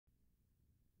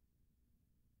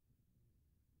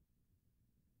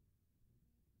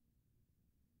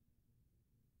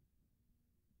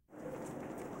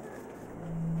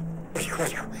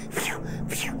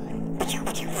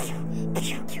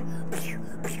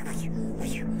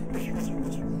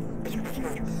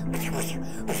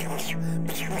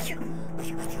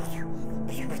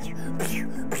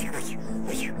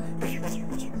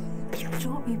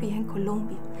Yo vivía en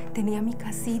Colombia. Tenía mi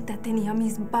casita, tenía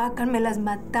mis vacas, me las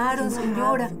mataron,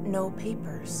 señora. You have no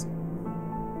papers.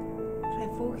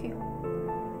 Refugio.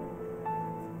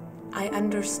 I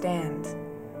understand.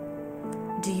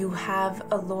 Do you have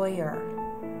a lawyer?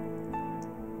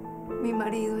 Mi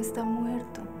marido está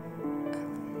muerto.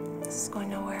 This is going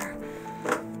nowhere.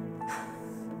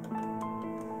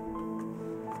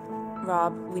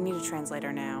 Rob, we need a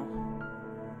translator now.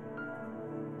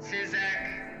 Sizek,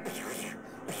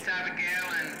 Abigail,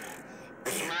 and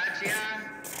Magia.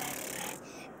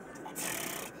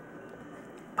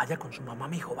 Vaya con su mamá,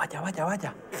 mijo. Vaya, vaya,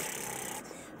 vaya.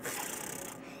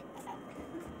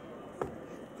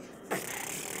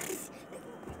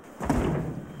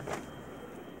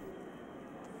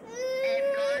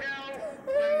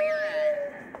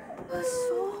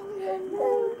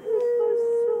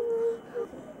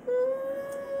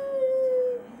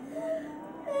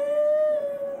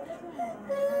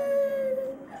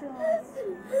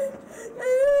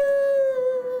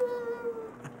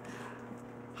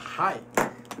 Hi.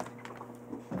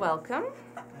 Welcome,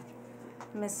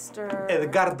 Mr.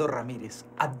 Edgardo Ramirez,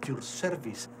 at your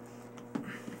service.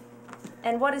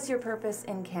 And what is your purpose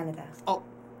in Canada? Oh,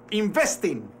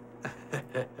 investing.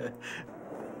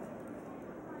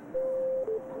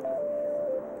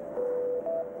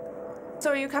 So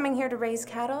are you coming here to raise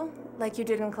cattle, like you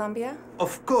did in Colombia?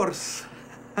 Of course.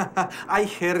 I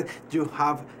heard you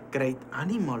have great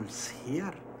animals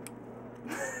here.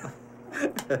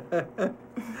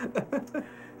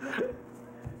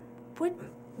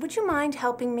 Would you mind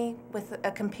helping me with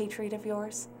a compatriot of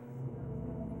yours?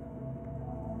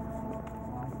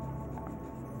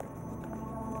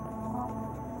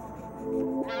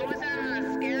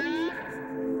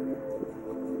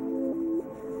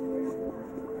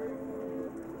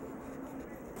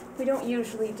 We don't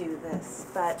usually do this,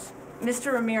 but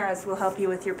Mr. Ramirez will help you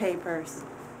with your papers.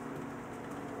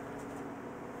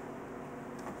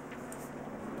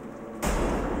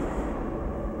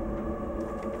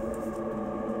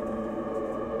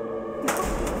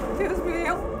 Dios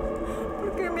mío,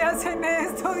 ¿por qué me hacen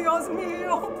esto, Dios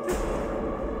mío?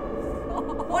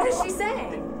 What is she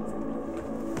saying?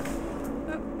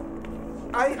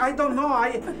 I don't know.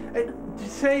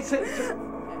 Say.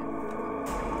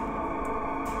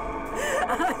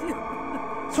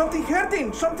 Something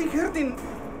hurting.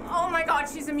 Oh my God,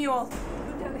 she's a mule.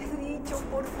 Ya le he dicho,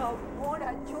 por favor,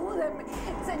 ayúdeme.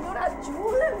 Señor,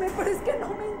 ayúdeme, pero es que no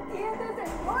me entiende,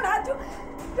 señora.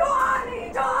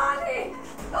 ¡Johnny!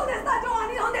 ¿Dónde está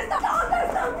Johnny? ¿Dónde está mi?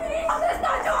 ¿Dónde está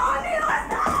Johnny? ¿Dónde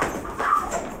está?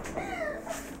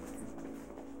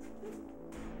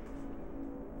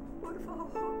 Por favor.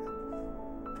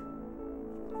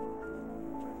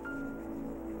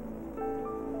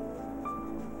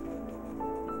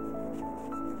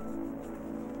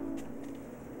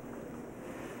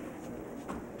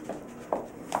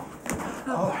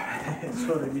 Oh,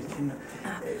 sorry, Miss Tina.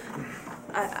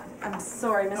 I'm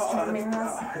sorry, Mr.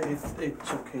 Ramirez.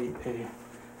 It's okay.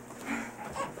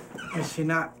 Miss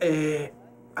Tina,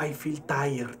 I feel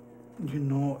tired. You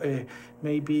know,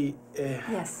 maybe...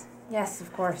 Yes,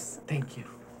 of course. Thank you.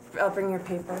 I'll bring your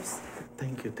papers.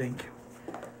 Thank you.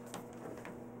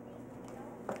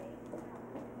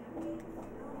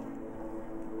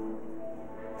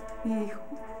 Mi hijo.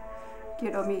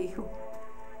 Quiero a mi hijo.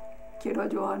 Quiero a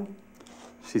Johnny.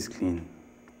 She's clean.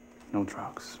 No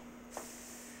drugs.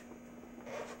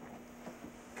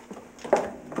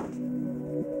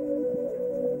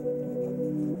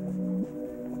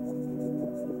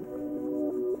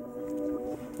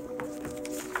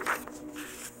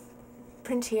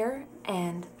 Print here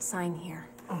and sign here.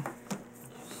 Oh.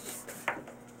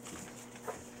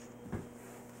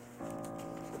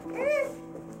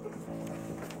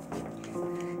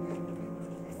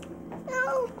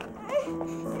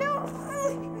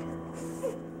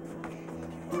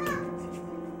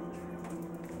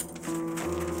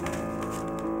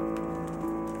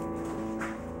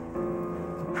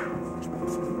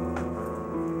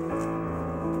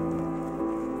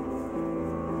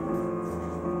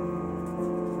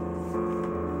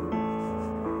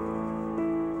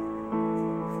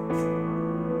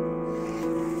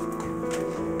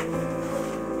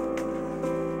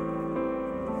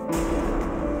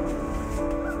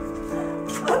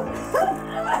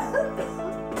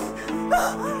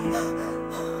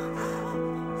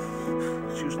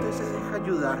 Si usted se deja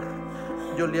ayudar,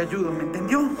 yo le ayudo, ¿me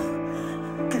entendió?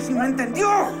 ¡Que si me entendió!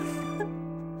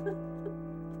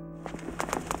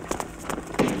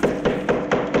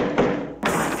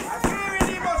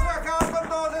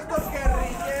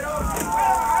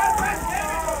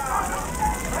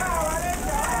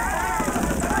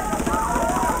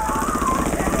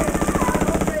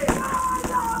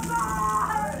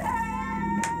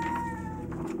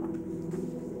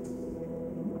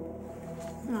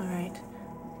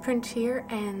 Print here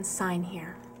and sign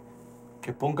here.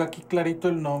 Que ponga aquí clarito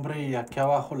el nombre y aquí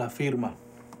abajo la firma.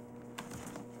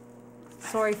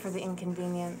 Sorry for the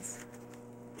inconvenience.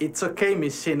 It's okay,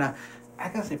 Miss China.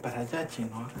 Hágase para allá,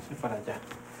 Chino. Hágase para allá.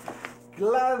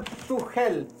 Glad to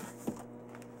help.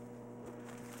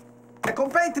 A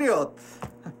compatriot.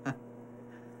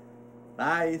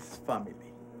 Nice family.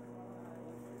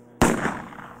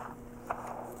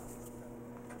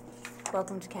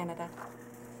 Welcome to Canada.